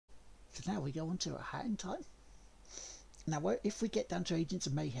So now we go on to a hat in time. Now, if we get down to Agents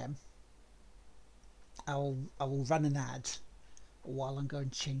of Mayhem, I will run an ad while I'm going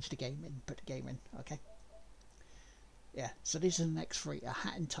to change the game in, put the game in, okay? Yeah, so these are the next three: A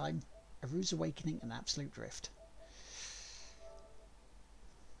Hat in Time, A Rude's Awakening, and Absolute Drift.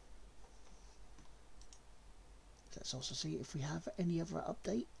 Let's also see if we have any other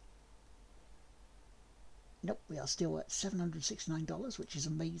update. Nope, we are still at $769, which is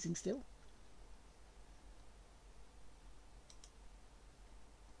amazing still.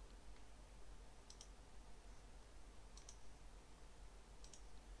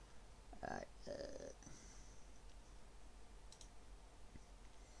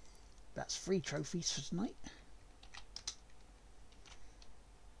 That's 3 trophies for tonight.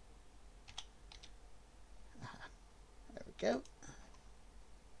 There we go.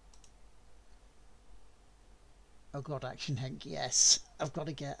 Oh god, Action Hank, yes. I've got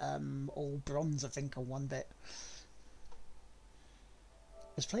to get all bronze, I think, on one bit.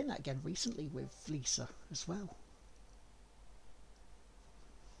 I was playing that again recently with Lisa as well.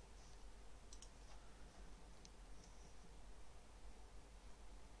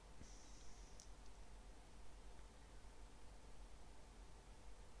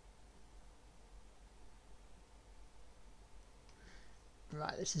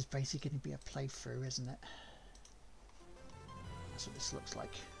 Right, this is basically going to be a playthrough, isn't it? That's what this looks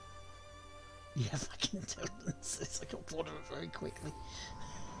like. Yeah, fucking intelligence. It's like I order it very quickly.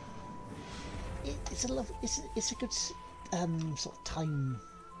 It's a good sort of time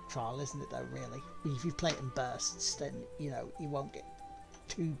trial, isn't it? Though, really, if you play it in bursts, then you know you won't get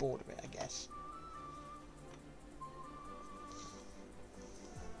too bored of it, I guess.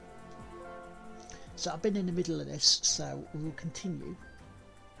 So I've been in the middle of this, so we will continue.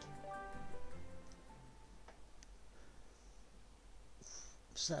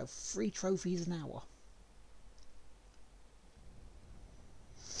 So 3 trophies an hour.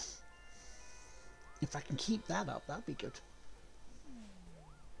 If I can keep that up, that'd be good.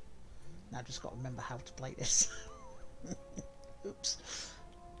 Now I've just got to remember how to play this. Oops.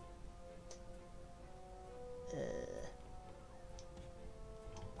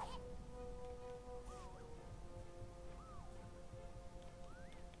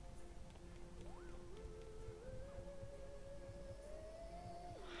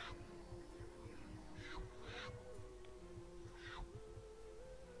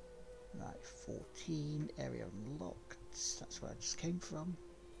 Right, 14, area unlocked. That's where I just came from.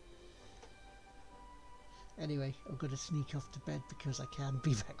 Anyway, I'm going to sneak off to bed because I can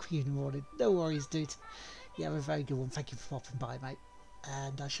be back with you in the morning. No worries, dude. You have a very good one. Thank you for popping by, mate.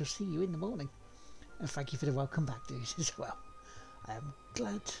 And I shall see you in the morning. And thank you for the welcome back, dude, as well. I am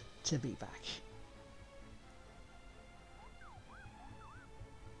glad to be back.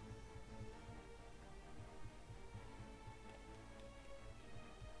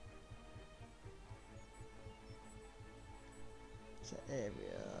 So area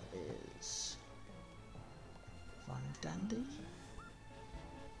is fine and dandy.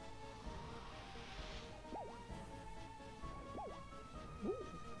 Ooh.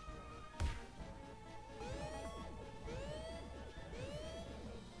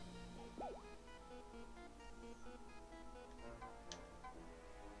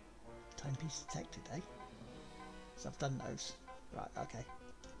 Timepiece detected, eh? So I've done those. Right, okay.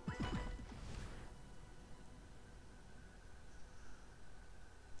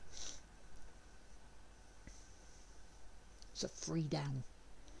 So 3 down.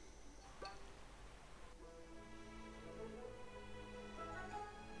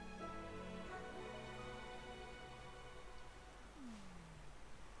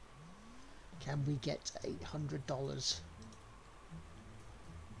 Can we get $800?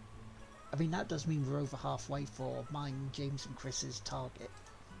 I mean, that does mean we're over halfway for mine, James and Chris's target.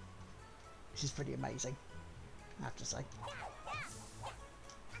 Which is pretty amazing, I have to say.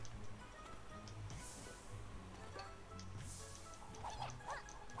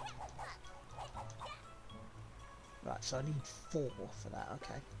 Right, so I need 4 for that,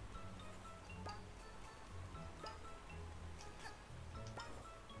 okay.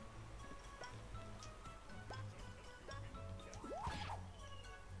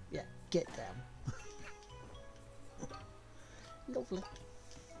 Yeah, get down. Lovely.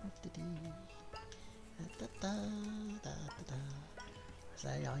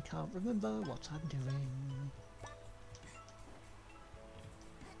 Say I can't remember what I'm doing.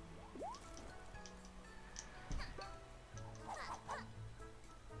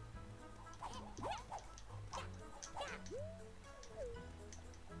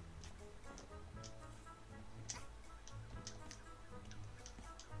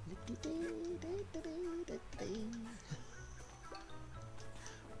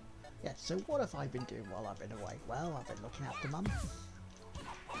 Yeah, so what have I been doing while I've been away? Well, I've been looking after Mum.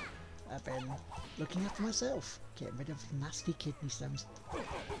 I've been looking after myself, getting rid of nasty kidney stones.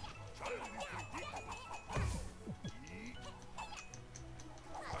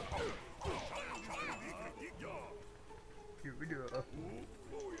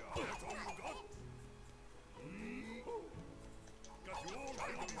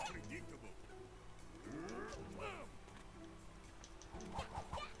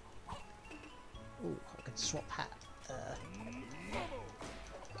 Oh, I can swap hat.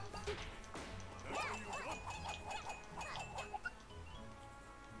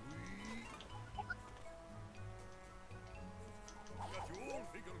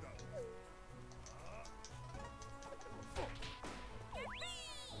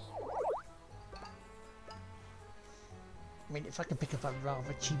 I mean, if I can pick up a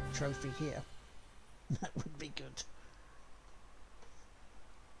rather cheap trophy here, that would be good.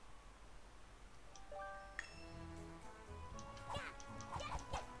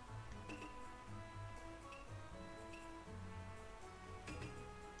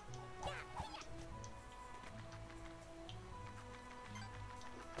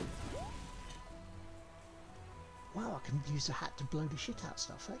 Wow, I can use the hat to blow the shit out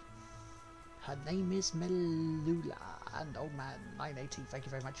stuff, eh? Her name is Melula, and old man 980, thank you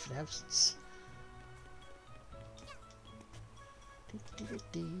very much for the hosts.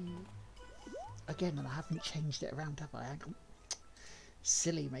 Again, and I haven't changed it around, have I?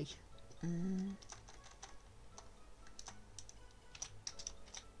 Silly me.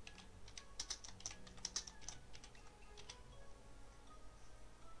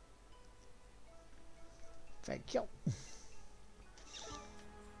 Thank you.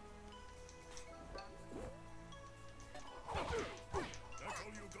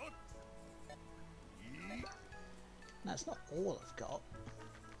 That's not all I've got.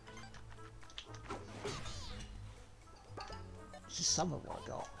 This is some of what I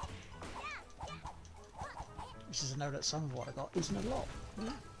got. This is to know that some of what I got isn't a lot.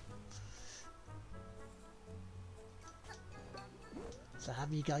 Yeah. So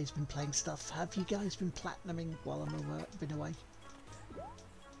have you guys been playing stuff? Have you guys been platinuming while I've been away?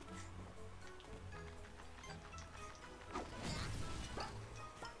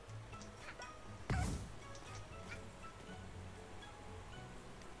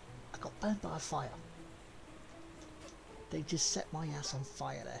 I got burned by a fire. They just set my ass on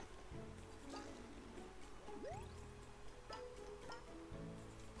fire there.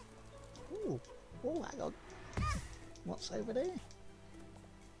 Ooh, oh, hang on. What's over there?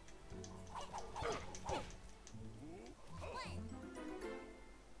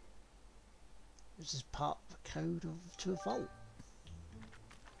 This is part of the code to a vault.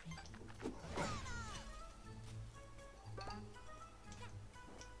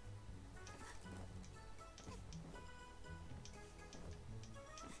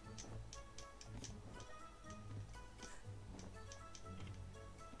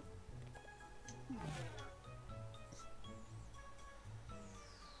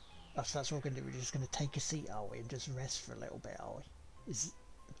 So that's what we're going to do. We're just going to take a seat, are we, and just rest for a little bit, are we?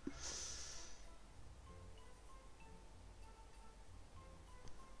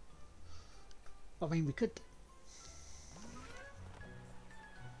 I mean, we could.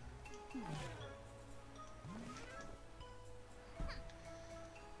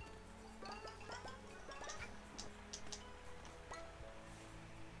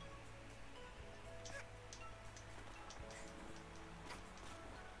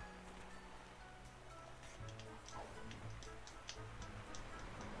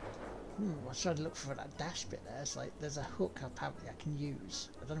 I was trying to look for that dash bit there. It's like there's a hook apparently I can use.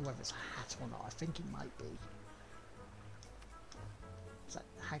 I don't know whether it's a hat or not. I think it might be. It's like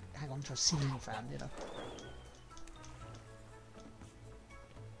hang on to a ceiling fan, you know.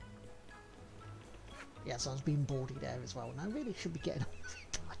 Yeah, so I was being bawdy there as well. And I really should be getting on with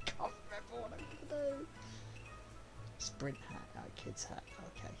it. I can't remember what I'm going to do. Sprint hat. Oh, kid's hat.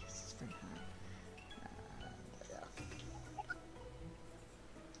 Okay, sprint hat.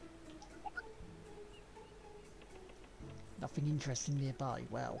 Nothing interesting nearby.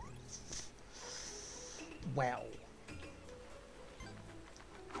 Well.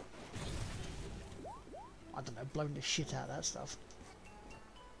 I don't know, blowing the shit out of that stuff.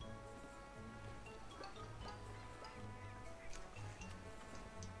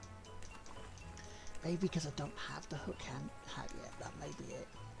 Maybe because I don't have the hook hat yet, that may be it.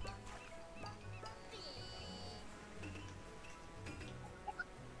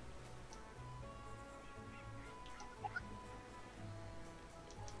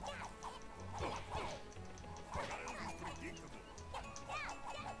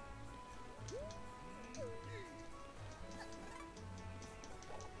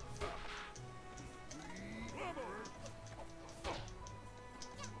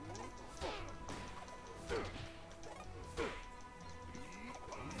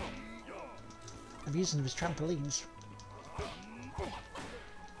 I'm using them as trampolines.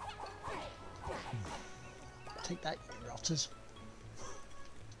 Take that, you rotters.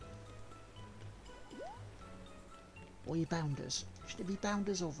 Or you bounders. Should it be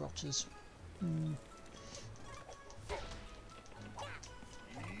bounders or rotters?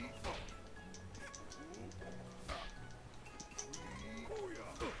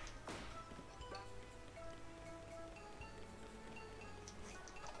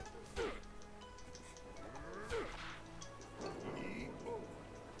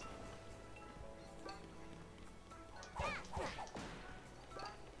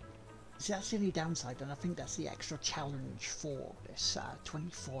 See, that's the only downside, and I think that's the extra challenge for this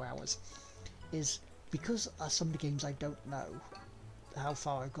 24 hours, is because some of the games I don't know how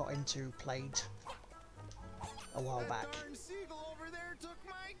far I've got into, played a while back.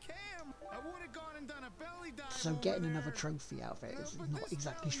 So getting another trophy out of it is not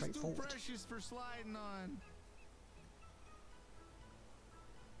exactly straightforward.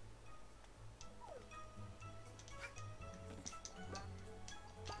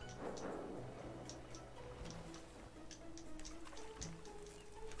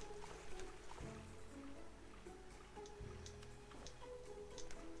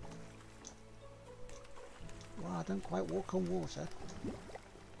 Well, I don't quite walk on water.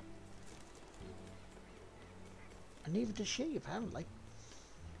 And neither does she, apparently.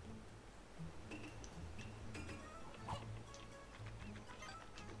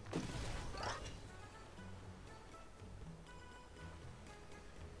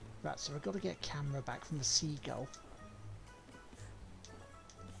 Right, so I've got to get a camera back from the seagull.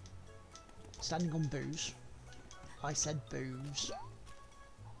 Standing on booze. I said booze.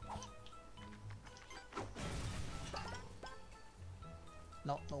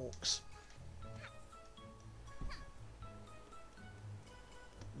 Not orcs.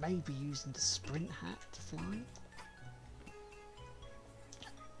 Maybe using the sprint hat to fly.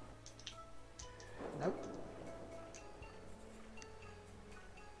 Nope.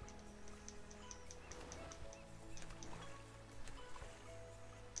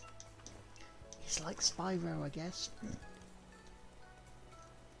 It's like Spyro, I guess.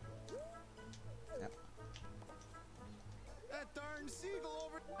 Yep. That darn seagull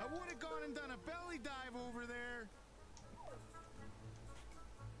over... I would have gone and done a belly dive over there.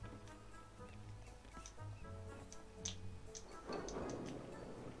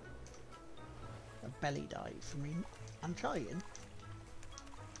 A belly dive. I mean, I'm trying.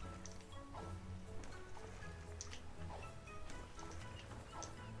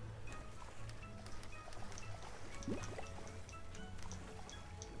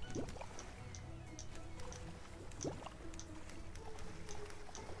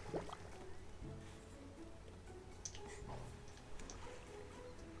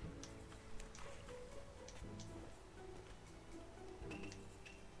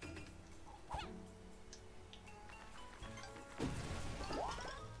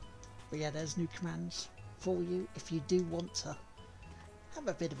 But yeah, there's new commands for you if you do want to have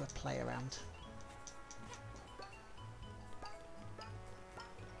a bit of a play around.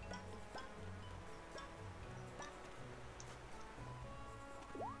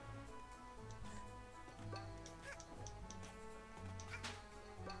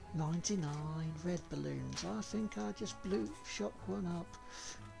 $99 red balloons. I think I just shot one up.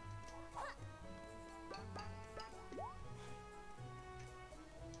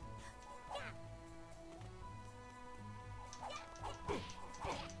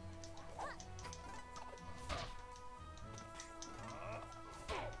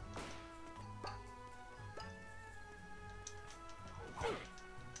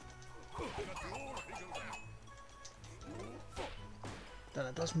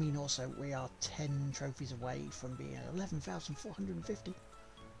 That does mean also we are 10 trophies away from being at 11,450.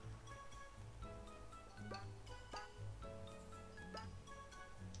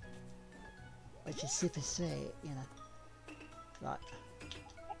 Which is super sweet, you know. Right.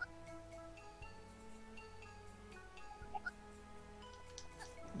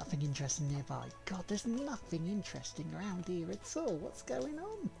 Nothing interesting nearby. God, there's nothing interesting around here at all. What's going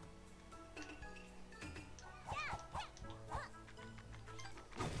on?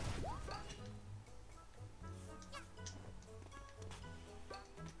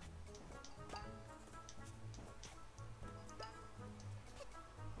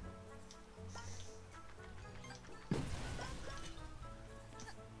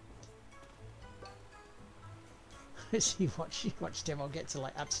 See, watch Tim, I'll get to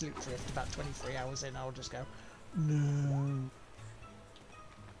like absolute drift about 23 hours in, I'll just go, no.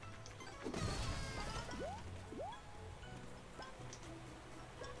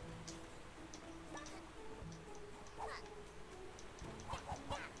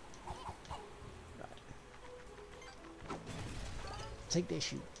 Take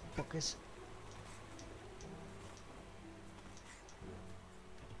this, you fuckers.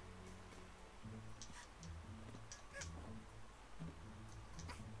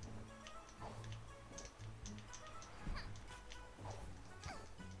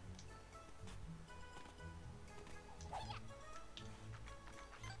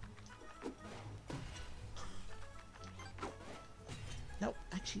 No,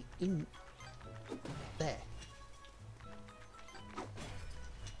 actually in there.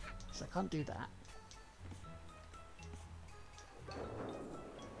 So I can't do that.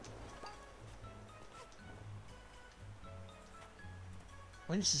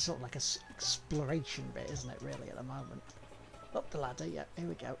 I mean, this is sort of like a exploration bit, isn't it, really, at the moment? Up the ladder, yeah, here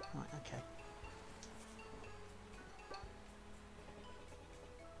we go. Right, okay.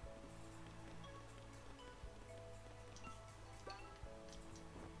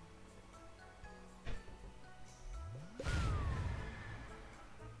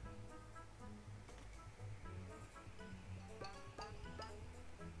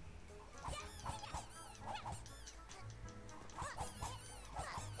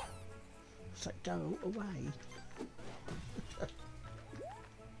 It's like, go away.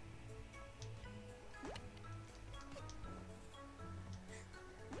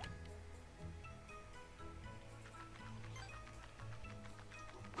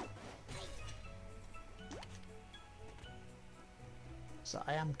 So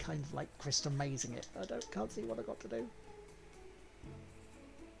I am kind of like crystal mazing it. I can't see what I got to do.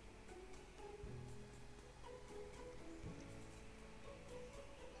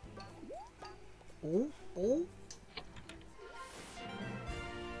 Oh, oh.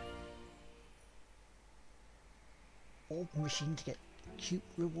 Orb machine to get cute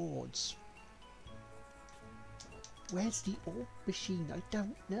rewards. Where's the orb machine? I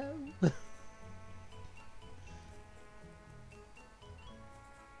don't know.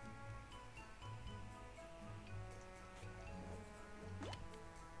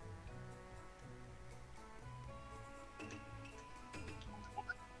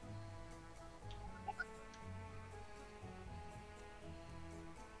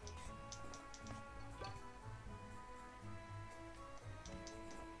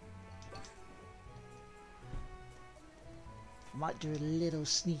 Might do a little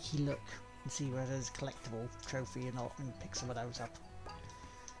sneaky look and see whether there's a collectible trophy or not and pick some of those up.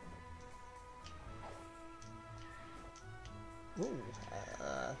 Ooh,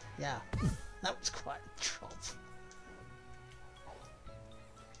 yeah, that was quite a drop.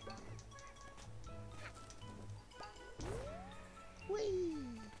 Whee!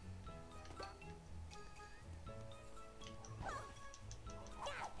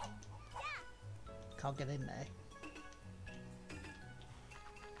 Can't get in there.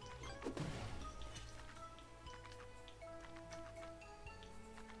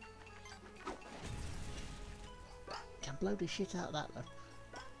 Can blow the shit out of that though.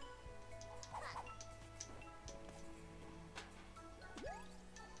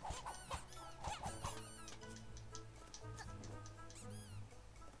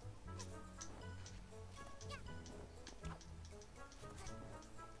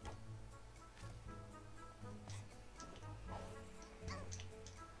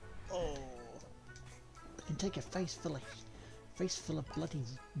 Oh, I can take a face full of bloody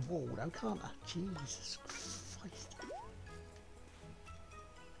wall, though, can't I? Jesus Christ!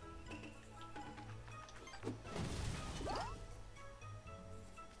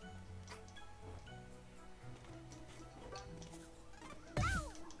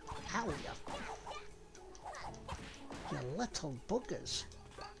 How you little buggers!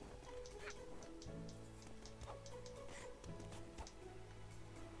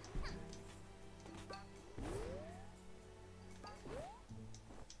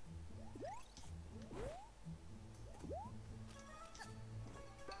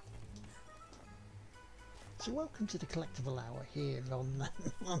 So welcome to the collectible hour here on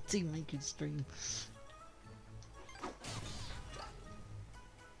on Team Maker's stream.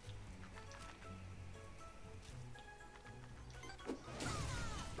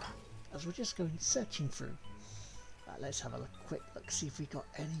 As we're just going searching through. Right, let's have a quick look, see if we got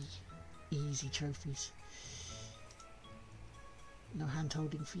any easy trophies. No hand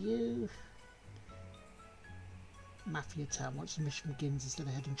holding for you. Mafia Town. Once the mission begins, instead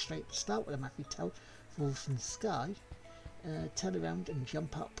of heading straight to start with a Mafia Town, falls from the sky. Turn around and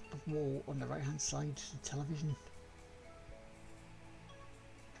jump up a wall on the right hand side of the television.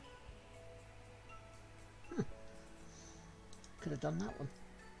 Could have done that one.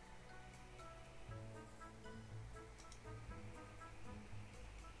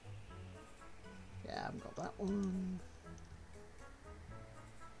 Yeah, I haven't got that one.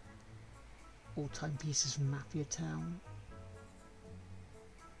 All timepieces from Mafia Town.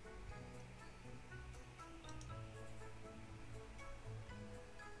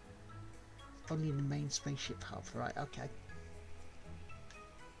 Only in the main spaceship hub, right, okay.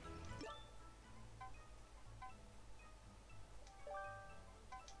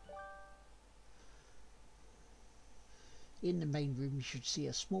 In the main room you should see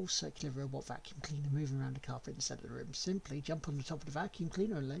a small circular robot vacuum cleaner moving around the carpet in the centre of the room. Simply jump on the top of the vacuum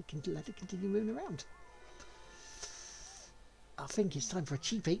cleaner and let it continue moving around. I think it's time for a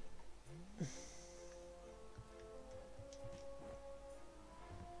cheapie.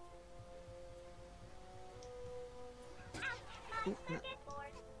 Ooh, no.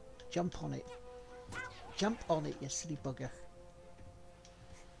 Jump on it. Jump on it, you silly bugger.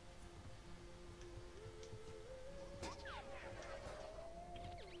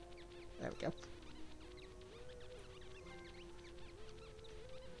 There we go.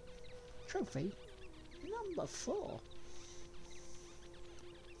 Trophy number 4.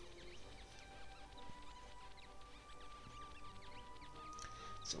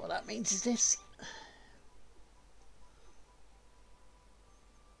 So what that means is this.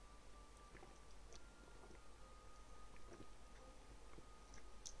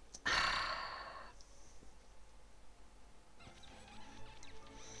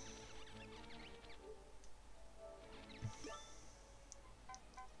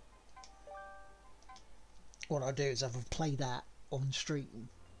 What I'll do is if I play that on stream,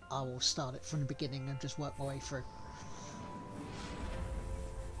 I will start it from the beginning and just work my way through.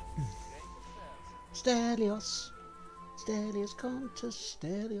 Stelios, Stelios Contus,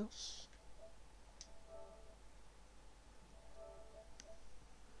 Stelios.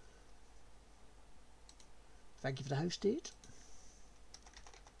 Thank you for the host, dude.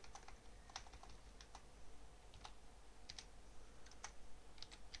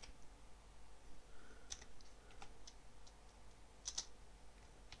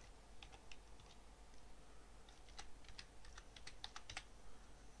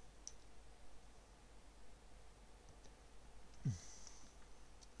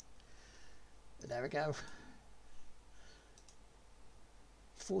 There we go.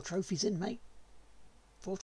 4 trophies in, mate.